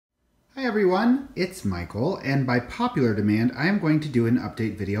everyone, it's Michael, and by popular demand, I am going to do an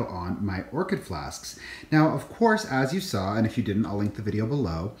update video on my orchid flasks. Now, of course, as you saw, and if you didn't, I'll link the video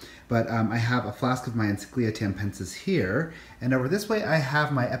below, but I have a flask of my Encyclia Tampensis here, and over this way I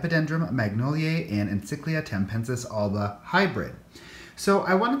have my Epidendrum Magnoliae and Encyclia Tampensis Alba hybrid. So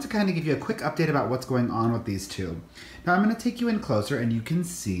I wanted to kind of give you a quick update about what's going on with these two. Now I'm going to take you in closer and you can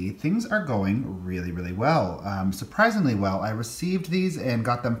see things are going really well. Surprisingly well. I received these and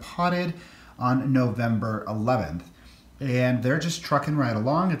got them potted on November 11th. And they're just trucking right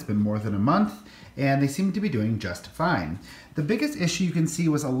along. It's been more than a month and they seem to be doing just fine. The biggest issue you can see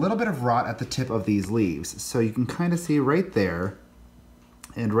was a little bit of rot at the tip of these leaves. So you can kind of see right there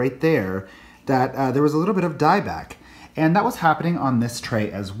and right there that there was a little bit of dieback. And that was happening on this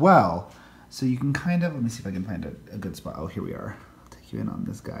tray as well. So you can kind of, let me see if I can find a good spot. Oh, here we are. I'll take you in on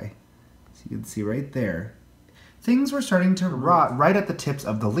this guy. So you can see right there. Things were starting to rot right at the tips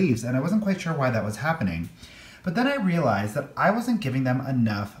of the leaves, and I wasn't quite sure why that was happening. But then I realized that I wasn't giving them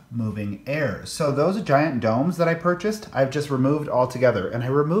enough moving air. So those giant domes that I purchased, I've just removed altogether, and I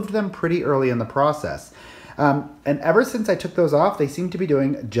removed them pretty early in the process. And ever since I took those off, they seem to be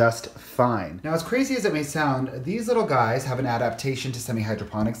doing just fine. Now, as crazy as it may sound, these little guys have an adaptation to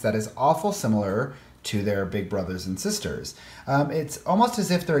semi-hydroponics that is awful similar to their big brothers and sisters. It's almost as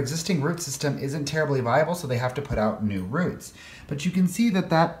if their existing root system isn't terribly viable, so they have to put out new roots. But you can see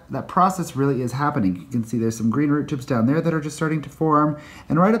that process really is happening. You can see there's some green root tubes down there that are just starting to form,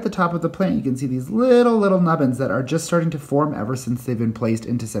 and right at the top of the plant you can see these little nubbins that are just starting to form ever since they've been placed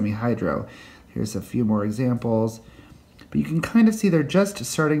into semi-hydro. Here's a few more examples, but you can kind of see they're just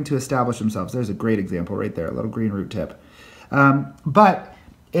starting to establish themselves. There's a great example right there, a little green root tip. But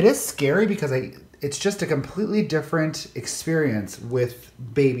it is scary because it's just a completely different experience with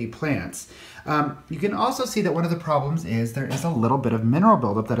baby plants. You can also see that one of the problems is there is a little bit of mineral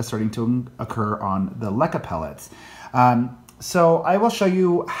buildup that is starting to occur on the leca pellets. So I will show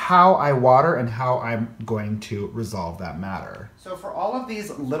you how I water and how I'm going to resolve that matter. So for all of these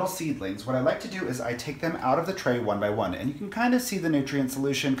little seedlings, what I like to do is I take them out of the tray one by one, and you can kind of see the nutrient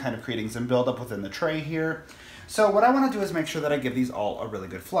solution kind of creating some buildup within the tray here. So what I want to do is make sure that I give these all a really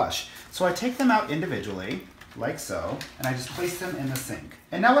good flush. So I take them out individually, like so, and I just place them in the sink.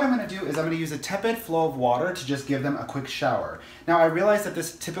 And now what I'm going to do is I'm going to use a tepid flow of water to just give them a quick shower. Now I realize that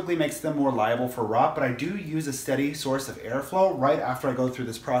this typically makes them more liable for rot, but I do use a steady source of airflow right after I go through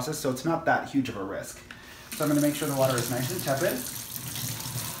this process, so it's not that huge of a risk. So I'm going to make sure the water is nice and tepid.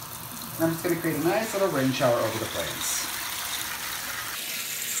 And I'm just going to create a nice little rain shower over the plants.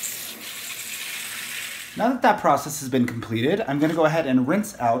 Now that that process has been completed, I'm going to go ahead and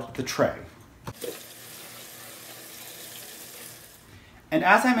rinse out the tray. And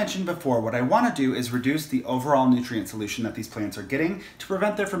as I mentioned before, what I want to do is reduce the overall nutrient solution that these plants are getting to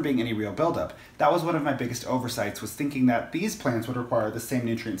prevent there from being any real buildup. That was one of my biggest oversights, was thinking that these plants would require the same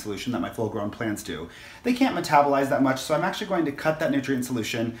nutrient solution that my full-grown plants do. They can't metabolize that much, so I'm actually going to cut that nutrient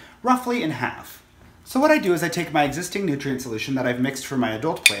solution roughly in half. So what I do is I take my existing nutrient solution that I've mixed for my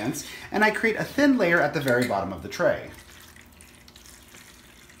adult plants, and I create a thin layer at the very bottom of the tray.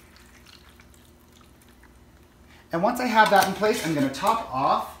 And once I have that in place, I'm going to top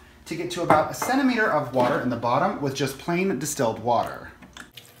off to get to about 1 centimeter of water in the bottom with just plain distilled water.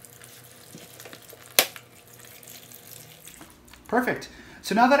 Perfect.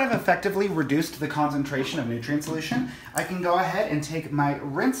 So now that I've effectively reduced the concentration of nutrient solution, I can go ahead and take my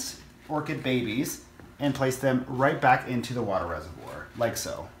rinsed orchid babies and place them right back into the water reservoir, like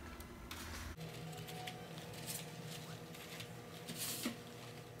so.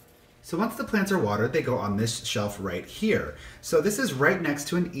 So once the plants are watered, they go on this shelf right here. So this is right next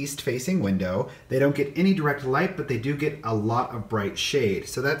to an east-facing window. They don't get any direct light, but they do get a lot of bright shade.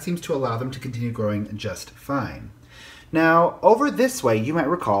 So that seems to allow them to continue growing just fine. Now, over this way, you might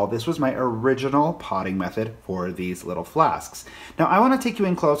recall, this was my original potting method for these little flasks. Now, I want to take you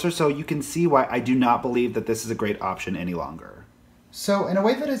in closer so you can see why I do not believe that this is a great option any longer. So in a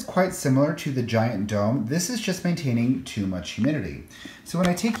way that is quite similar to the giant dome, this is just maintaining too much humidity. So when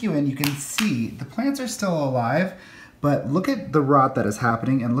I take you in, you can see the plants are still alive, but look at the rot that is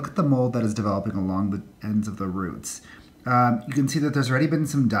happening and look at the mold that is developing along the ends of the roots. You can see that there's already been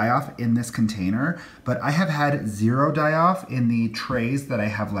some die-off in this container, but I have had 0 die-off in the trays that I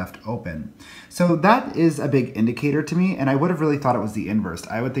have left open. So that is a big indicator to me, and I would have really thought it was the inverse.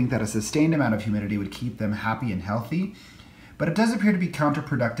 I would think that a sustained amount of humidity would keep them happy and healthy, but it does appear to be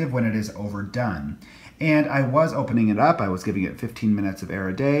counterproductive when it is overdone. And I was opening it up, I was giving it 15 minutes of air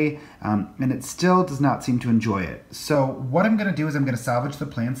a day, and it still does not seem to enjoy it. So what I'm gonna do is I'm gonna salvage the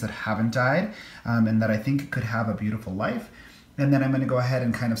plants that haven't died and that I think could have a beautiful life. and then I'm going to go ahead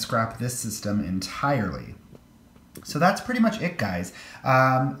and kind of scrap this system entirely. So that's pretty much it, guys.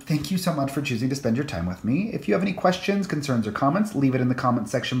 Thank you so much for choosing to spend your time with me. If you have any questions, concerns, or comments, leave it in the comment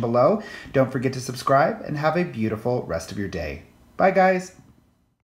section below. Don't forget to subscribe, and have a beautiful rest of your day. Bye, guys.